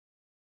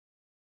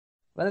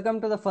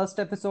Welcome to the first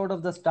episode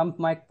of the Stump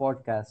Mic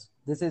podcast.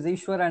 This is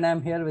Ishwar and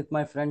I'm here with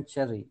my friend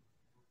Cherry.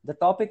 The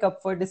topic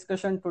up for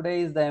discussion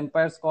today is the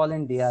umpire's call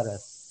in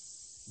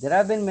DRS. There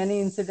have been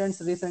many incidents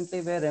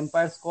recently where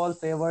umpire's call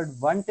favored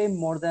one team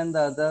more than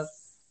the other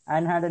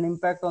and had an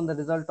impact on the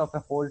result of a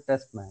whole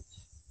test match.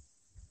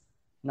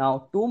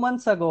 Now, 2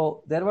 months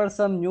ago, there were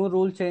some new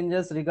rule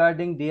changes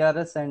regarding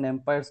DRS and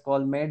umpire's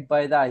call made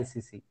by the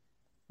ICC.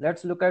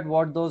 Let's look at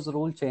what those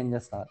rule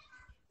changes are.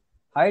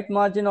 Height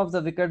margin of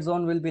the wicket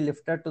zone will be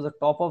lifted to the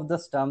top of the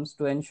stumps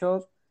to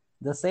ensure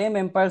the same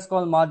umpire's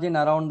call margin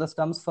around the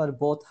stumps for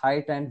both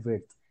height and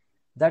width.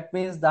 That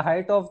means the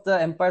height of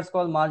the umpire's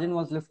call margin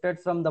was lifted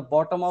from the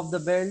bottom of the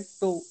bale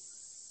to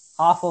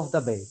half of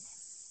the bale.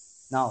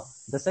 Now,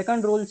 the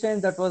second rule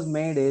change that was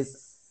made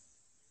is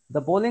the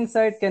bowling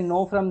side can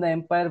know from the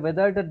umpire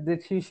whether an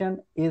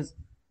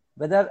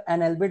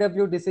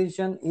LBW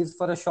decision is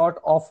for a shot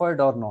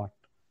offered or not.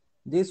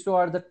 These two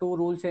are the two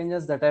rule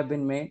changes that have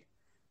been made.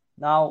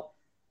 Now,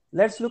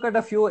 let's look at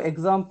a few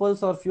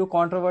examples or few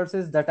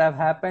controversies that have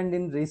happened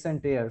in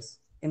recent years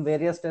in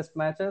various test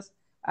matches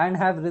and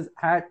have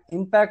had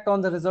impact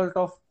on the result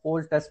of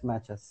whole test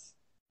matches.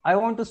 I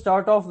want to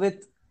start off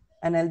with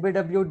an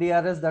LBW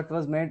DRS that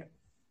was made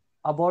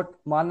about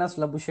Manas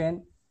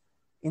Labuschagne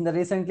in the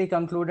recently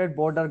concluded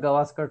Border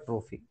Gavaskar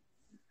Trophy.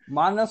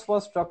 Manas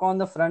was struck on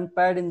the front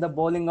pad in the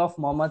bowling of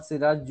Mohammad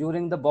Siraj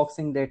during the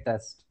Boxing Day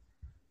test.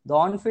 The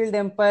on-field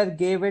umpire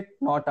gave it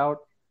not out,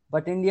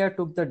 but India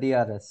took the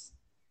DRS.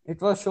 It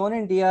was shown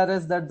in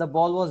DRS that the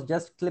ball was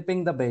just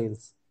clipping the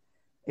bails.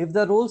 If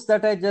the rules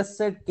that I just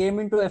said came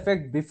into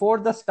effect before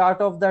the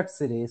start of that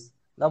series,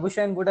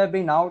 Labuschagne would have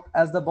been out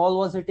as the ball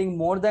was hitting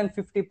more than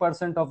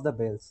 50% of the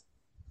bails.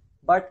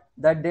 But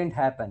that didn't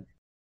happen.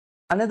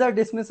 Another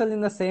dismissal in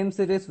the same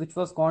series which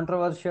was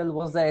controversial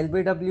was the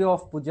LBW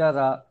of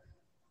Pujara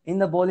in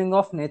the bowling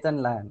of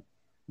Nathan Lyon.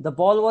 The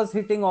ball was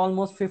hitting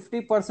almost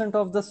 50%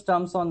 of the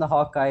stumps on the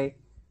Hawkeye,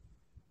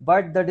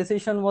 but the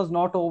decision was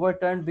not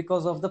overturned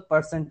because of the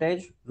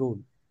percentage rule.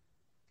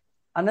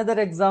 Another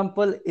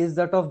example is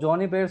that of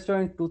Johnny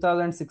Bairstow in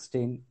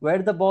 2016, where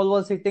the ball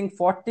was hitting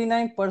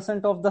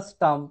 49% of the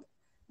stump,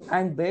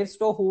 and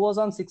Bairstow, who was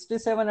on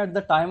 67 at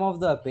the time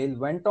of the appeal,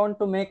 went on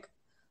to make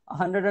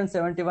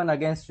 171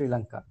 against Sri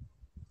Lanka.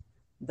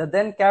 The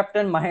then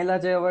captain Mahela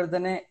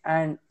Jayawardene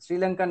and Sri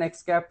Lankan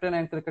ex-captain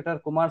and cricketer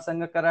Kumar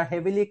Sangakkara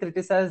heavily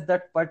criticized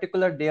that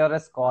particular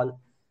DRS call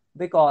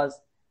because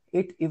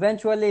it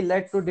eventually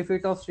led to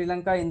defeat of Sri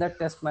Lanka in that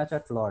test match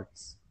at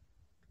Lords.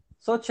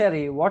 So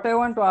Cherry, what I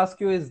want to ask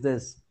you is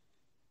this.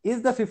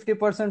 Is the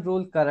 50%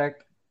 rule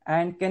correct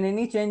and can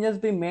any changes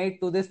be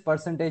made to this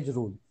percentage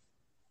rule?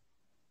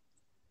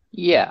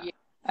 Yeah,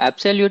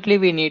 absolutely.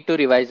 We need to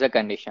revise the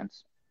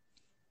conditions.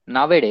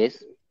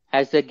 Nowadays,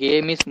 as the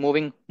game is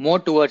moving more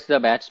towards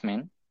the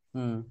batsman,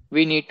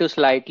 we need to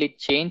slightly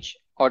change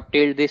or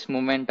tilt this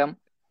momentum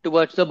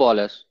towards the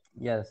bowlers.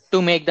 Yes.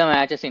 To make the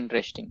matches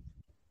interesting.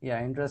 Yeah,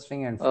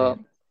 interesting and fair.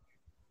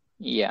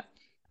 Yeah.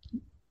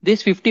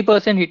 This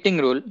 50% hitting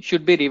rule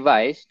should be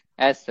revised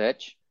as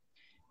such.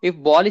 If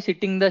ball is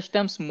hitting the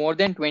stumps more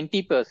than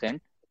 20%,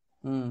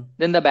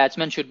 then the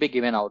batsman should be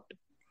given out.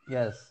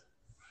 Yes.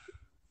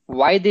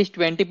 Why this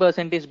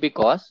 20% is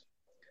because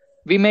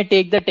we may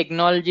take the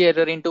technology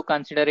error into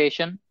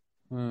consideration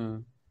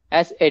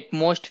as at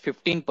most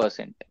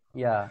 15%.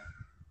 Yeah.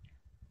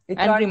 It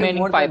and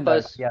remaining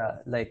 5%. Yeah,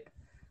 like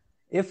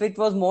if it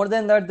was more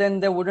than that, then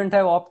they wouldn't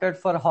have opted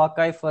for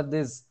Hawkeye for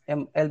these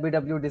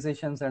LBW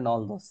decisions and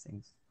all those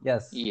things.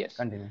 Yes. Yes.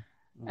 Continue.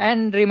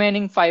 And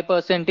remaining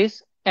 5%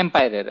 is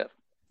umpire error.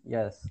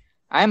 Yes.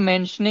 I am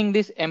mentioning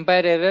this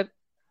umpire error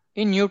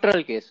in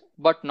neutral case,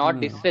 but not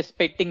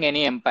disrespecting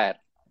any umpire.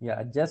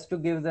 Yeah, just to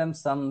give them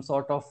some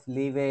sort of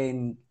leeway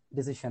in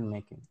decision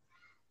making.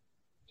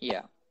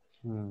 Yeah.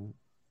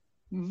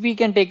 We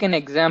can take an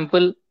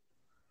example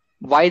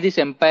why this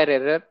umpire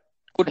error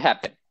could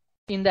happen.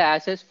 In the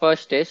Ashes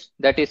first test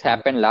that is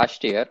happened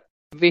last year,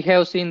 we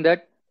have seen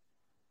that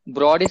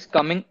Broad is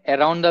coming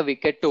around the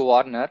wicket to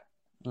Warner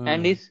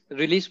and his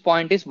release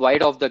point is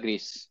wide of the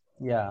crease.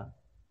 Yeah.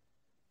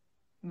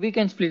 We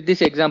can split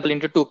this example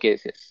into two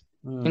cases.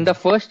 In the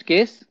first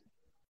case,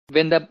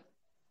 when the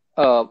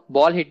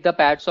ball hit the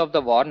pads of the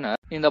Warner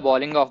in the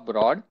bowling of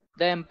Broad,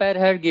 the umpire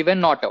had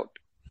given not out.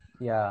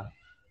 Yeah.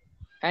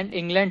 And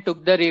England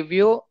took the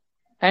review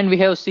and we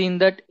have seen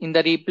that in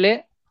the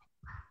replay,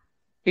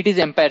 it is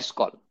umpire's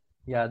call.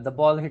 Yeah, the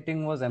ball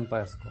hitting was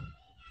umpire's call.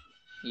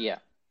 Yeah.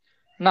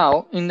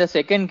 Now, in the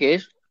second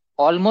case,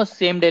 almost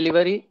same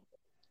delivery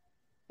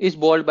is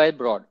bowled by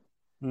Broad.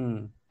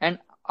 And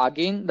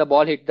again, the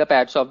ball hit the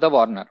pads of the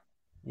Warner.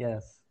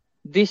 Yes.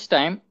 This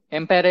time,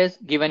 umpire has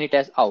given it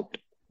as out.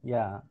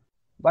 Yeah.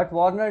 But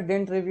Warner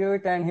didn't review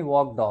it and he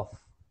walked off.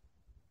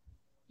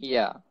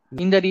 Yeah.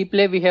 In the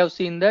replay, we have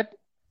seen that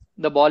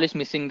the ball is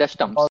missing the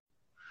stumps.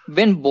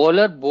 When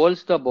bowler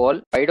bowls the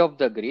ball wide of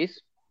the crease,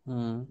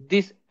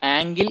 this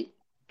angle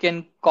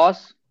can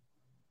cause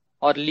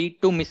or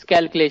lead to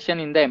miscalculation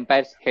in the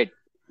umpire's head.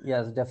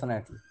 Yes,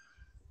 definitely.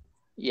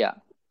 Yeah.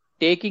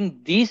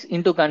 Taking these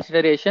into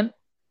consideration,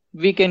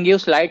 we can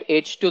give slight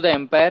edge to the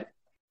umpire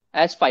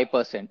as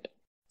 5%.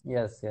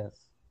 Yes.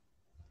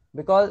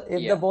 Because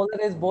if the bowler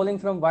is bowling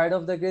from wide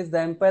of the crease,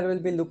 the umpire will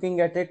be looking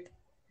at it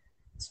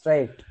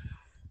straight.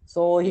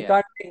 So he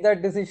can't take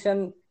that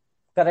decision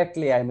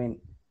correctly. I mean,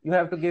 you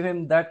have to give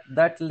him that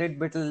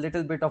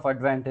little bit of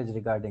advantage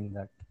regarding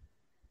that.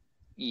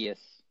 Yes.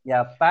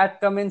 Yeah,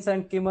 Pat Cummins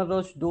and Kimmer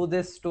Roach do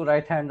this to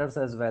right-handers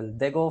as well.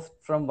 They go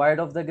from wide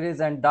of the crease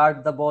and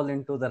dart the ball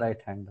into the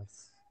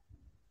right-handers.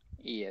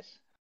 Yes.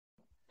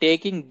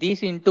 Taking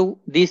these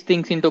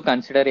things into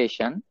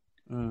consideration,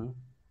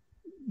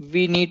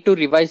 we need to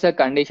revise the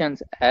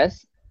conditions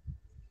as,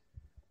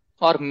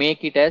 or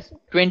make it as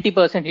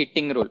 20%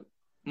 hitting rule.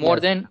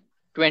 More than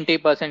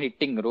 20%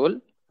 hitting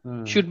rule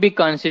should be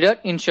considered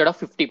instead of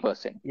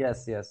 50%.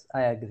 Yes,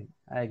 I agree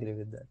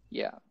with that.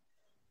 Yeah.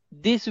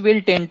 This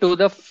will tend to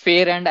the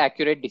fair and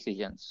accurate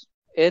decisions.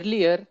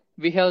 Earlier,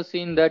 we have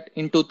seen that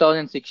in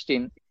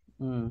 2016,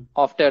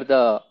 after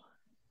the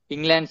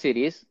England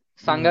series,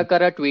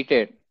 Sangakkara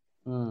tweeted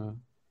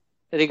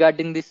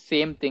regarding the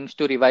same things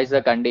to revise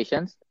the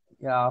conditions.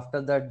 Yeah,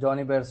 after that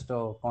Johnny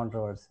Bairstow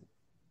controversy.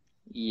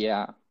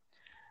 Yeah.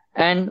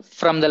 And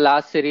from the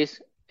last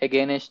series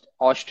against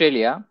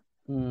Australia,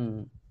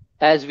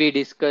 as we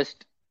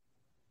discussed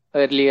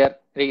earlier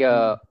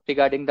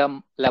regarding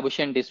the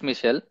Labuschagne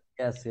dismissal,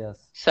 yes,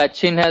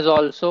 Sachin has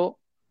also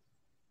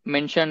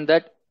mentioned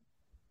that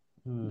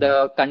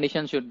the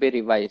condition should be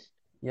revised.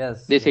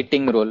 Yes. This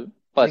hitting rule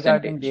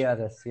percentage.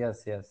 Regarding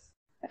DRS, yes.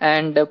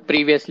 And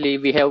previously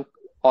we have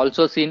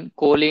also seen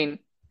Kohli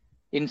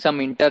in some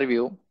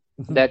interview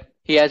that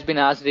he has been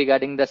asked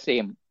regarding the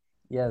same.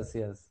 Yes.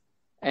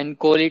 And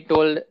Kohli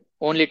told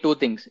only two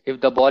things.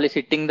 If the ball is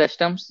hitting the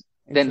stumps,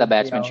 then the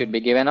batsman should be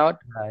given out.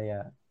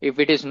 Yeah. If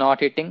it is not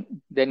hitting,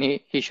 then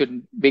he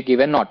should be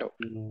given not out.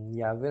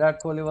 Yeah,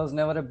 Virat Kohli was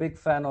never a big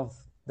fan of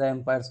the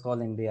umpires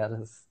calling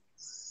DRS.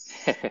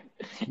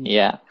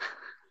 Yeah.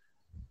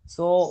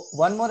 So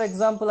one more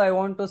example I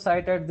want to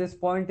cite at this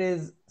point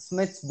is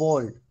Smith's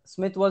bowled.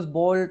 Smith was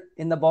bowled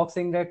in the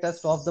Boxing Day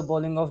Test off the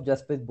bowling of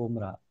Jasprit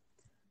Bumrah.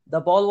 The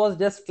ball was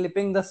just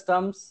clipping the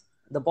stumps.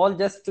 The ball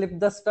just clipped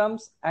the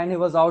stumps and he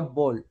was out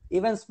bowled.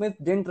 Even Smith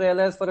didn't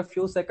realize for a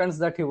few seconds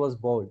that he was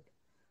bowled.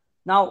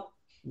 Now,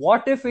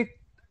 what if it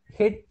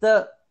hit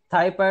the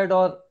thigh pad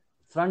or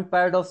front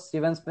pad of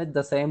Steven Smith,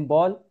 the same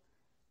ball,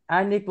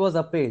 and it was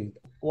appealed?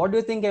 What do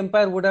you think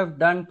umpire would have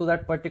done to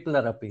that particular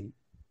appeal?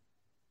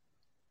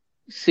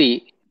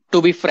 See,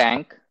 to be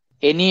frank,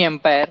 any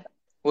umpire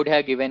would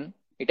have given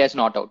it as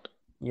not out.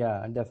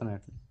 Yeah,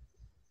 definitely.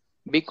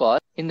 Because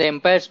in the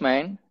umpire's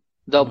mind,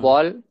 the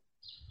ball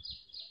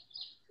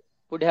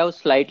would have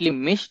slightly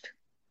missed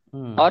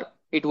or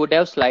it would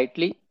have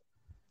slightly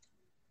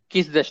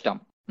kissed the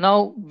stump.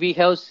 Now we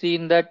have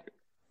seen that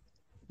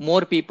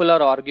more people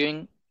are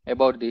arguing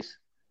about this.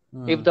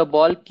 If the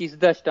ball kissed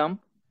the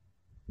stump,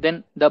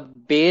 then the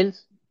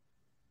bails,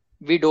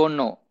 we don't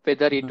know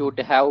whether it would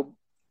have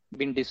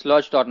been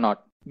dislodged or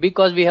not.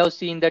 Because we have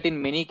seen that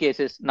in many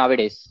cases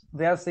nowadays.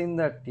 We have seen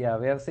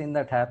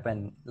that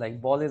happen.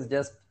 Like ball is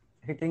just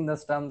hitting the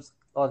stumps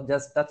or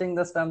just touching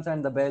the stumps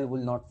and the bail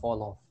will not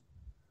fall off.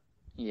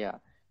 Yeah.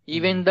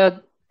 Even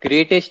the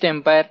greatest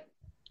umpire,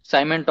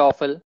 Simon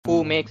Toffel,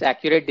 who makes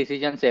accurate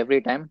decisions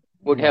every time,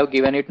 would have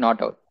given it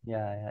not out.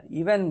 Yeah.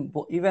 Even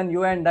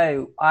you and I,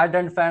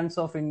 ardent fans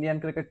of Indian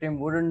cricket team,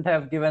 wouldn't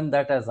have given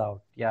that as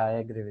out. Yeah, I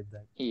agree with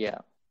that. Yeah.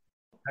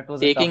 That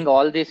was taking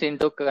all this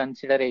into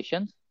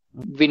consideration,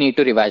 we need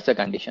to revise the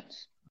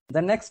conditions.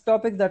 The next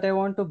topic that I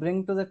want to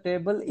bring to the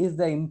table is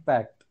the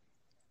impact.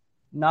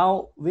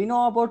 Now, we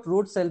know about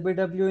Root's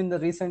LBW in the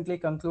recently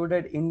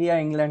concluded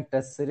India-England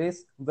Test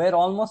Series, where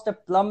almost a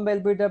plumb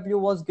LBW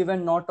was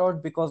given not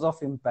out because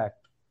of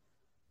impact.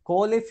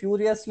 Kohli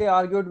furiously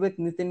argued with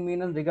Nitin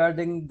Menon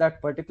regarding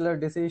that particular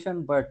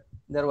decision, but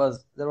there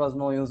was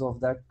no use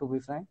of that, to be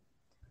frank.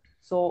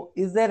 So,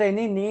 is there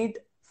any need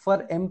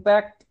for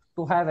impact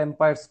to have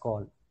umpire's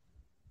call?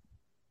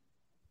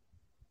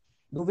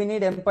 Do we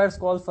need umpire's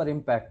call for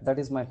impact? That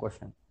is my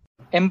question.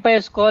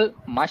 Umpire's call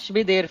must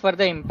be there for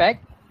the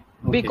impact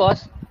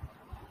because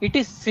it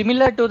is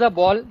similar to the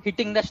ball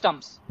hitting the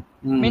stumps.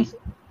 Means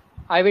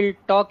I will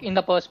talk in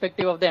the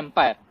perspective of the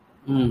umpire.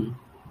 In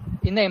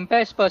the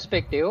umpire's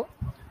perspective,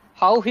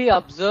 how he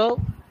observe,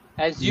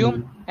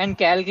 assume and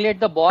calculate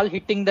the ball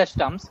hitting the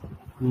stumps.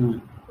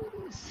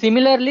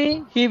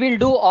 Similarly, he will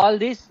do all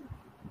this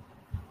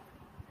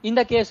in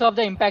the case of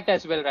the impact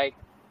as well, right?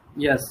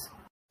 Yes.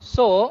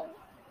 So,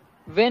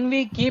 when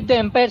we keep the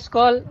umpire's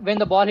call when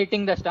the ball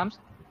hitting the stumps,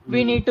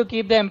 we need to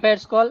keep the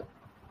umpire's call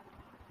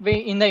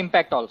in the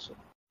impact also.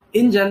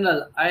 In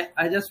general,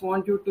 I just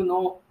want you to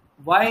know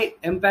why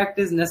impact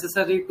is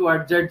necessary to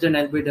adjudge an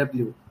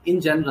LBW. In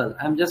general,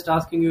 I'm just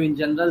asking you in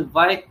general,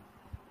 why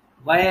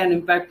an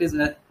impact is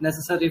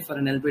necessary for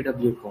an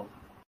LBW call?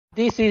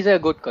 This is a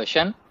good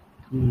question.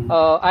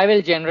 I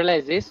will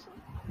generalize this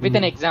with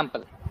an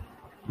example.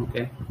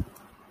 Okay.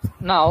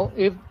 Now,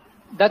 if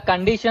the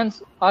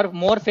conditions are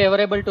more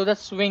favorable to the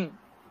swing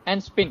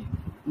and spin.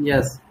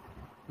 Yes.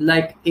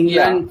 Like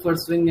England for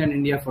swing and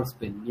India for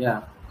spin.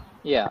 Yeah.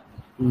 Yeah.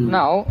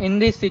 Now, in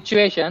these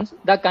situations,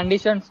 the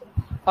conditions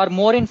are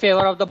more in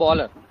favor of the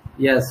bowler.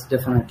 Yes,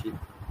 definitely.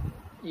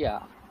 Yeah.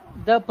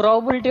 The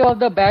probability of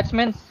the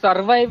batsman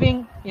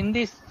surviving in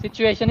this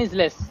situation is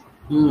less.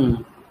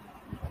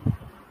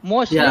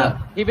 Mostly,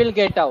 he will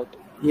get out.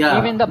 Yeah.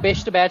 Even the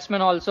best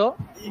batsman also,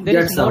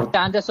 there is more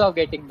chances of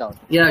getting out.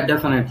 Yeah,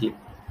 definitely.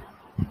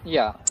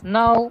 Yeah.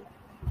 Now,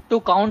 to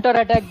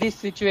counter-attack this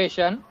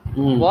situation,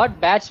 what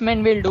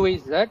batsman will do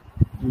is that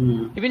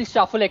he will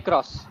shuffle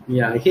across.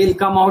 Yeah, he'll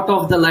come out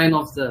of the line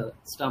of the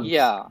stumps.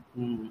 Yeah.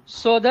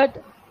 So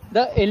that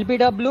the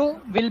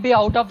LBW will be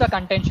out of the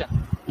contention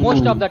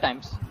most of the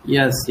times.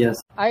 Yes,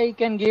 yes. I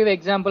can give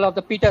example of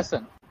the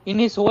Peterson. In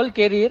his whole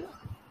career,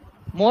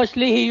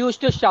 mostly he used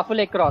to shuffle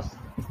across.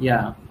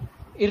 Yeah.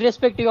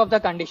 Irrespective of the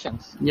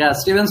conditions. Yeah,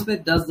 Steven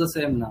Smith does the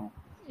same now.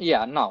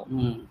 Yeah, now.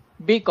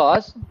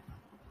 Because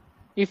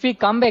if he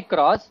come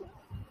across,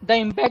 the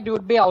impact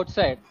would be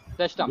outside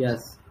the stumps.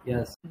 Yes,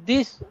 yes.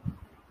 This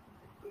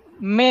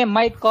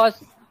might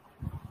cause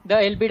the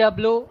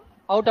LBW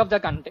out of the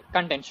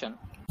contention.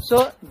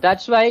 So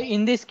that's why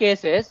in these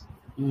cases,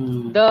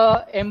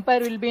 the umpire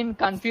will be in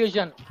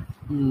confusion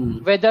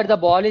whether the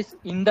ball is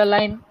in the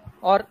line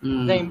or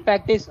the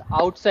impact is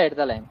outside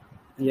the line.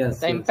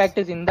 Yes. The impact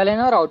is in the line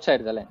or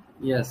outside the line.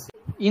 Yes.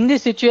 In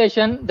this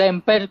situation, the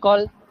umpire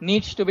call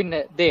needs to be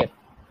there.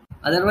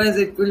 Otherwise,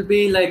 it will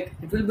be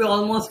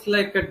almost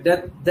like a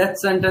death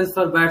sentence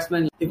for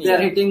batsmen. If they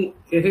are hitting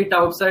a hit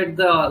outside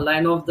the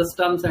line of the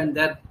stumps, and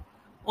that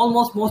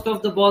almost most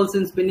of the balls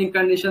in spinning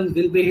conditions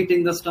will be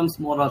hitting the stumps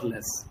more or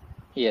less.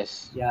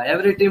 Yes. Yeah,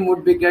 every team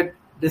would be get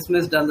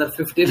dismissed under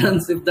 50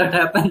 runs if that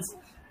happens.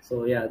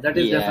 So yeah, that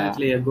is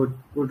definitely a good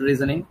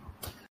reasoning.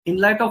 In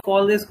light of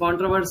all these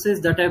controversies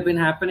that have been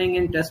happening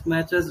in test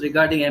matches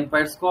regarding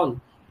umpire's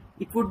call,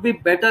 it would be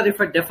better if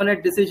a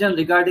definite decision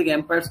regarding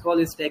umpire's call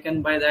is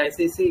taken by the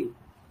ICC,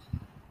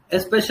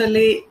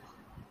 especially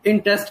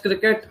in test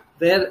cricket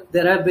where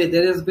there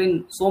has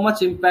been so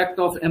much impact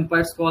of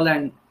umpire's call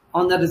and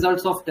on the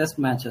results of test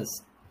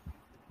matches.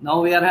 Now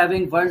we are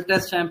having World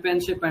Test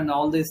Championship and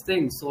all these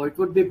things, so it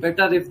would be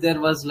better if there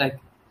was like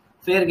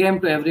fair game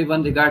to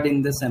everyone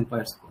regarding this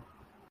umpire's call.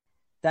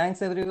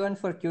 Thanks everyone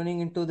for tuning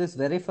into this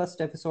very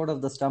first episode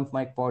of the Stump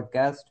Mic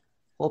podcast.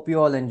 Hope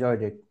you all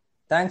enjoyed it.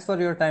 Thanks for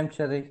your time,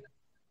 Cherry.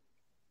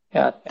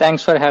 Yeah,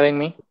 thanks for having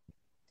me.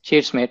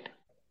 Cheers, mate.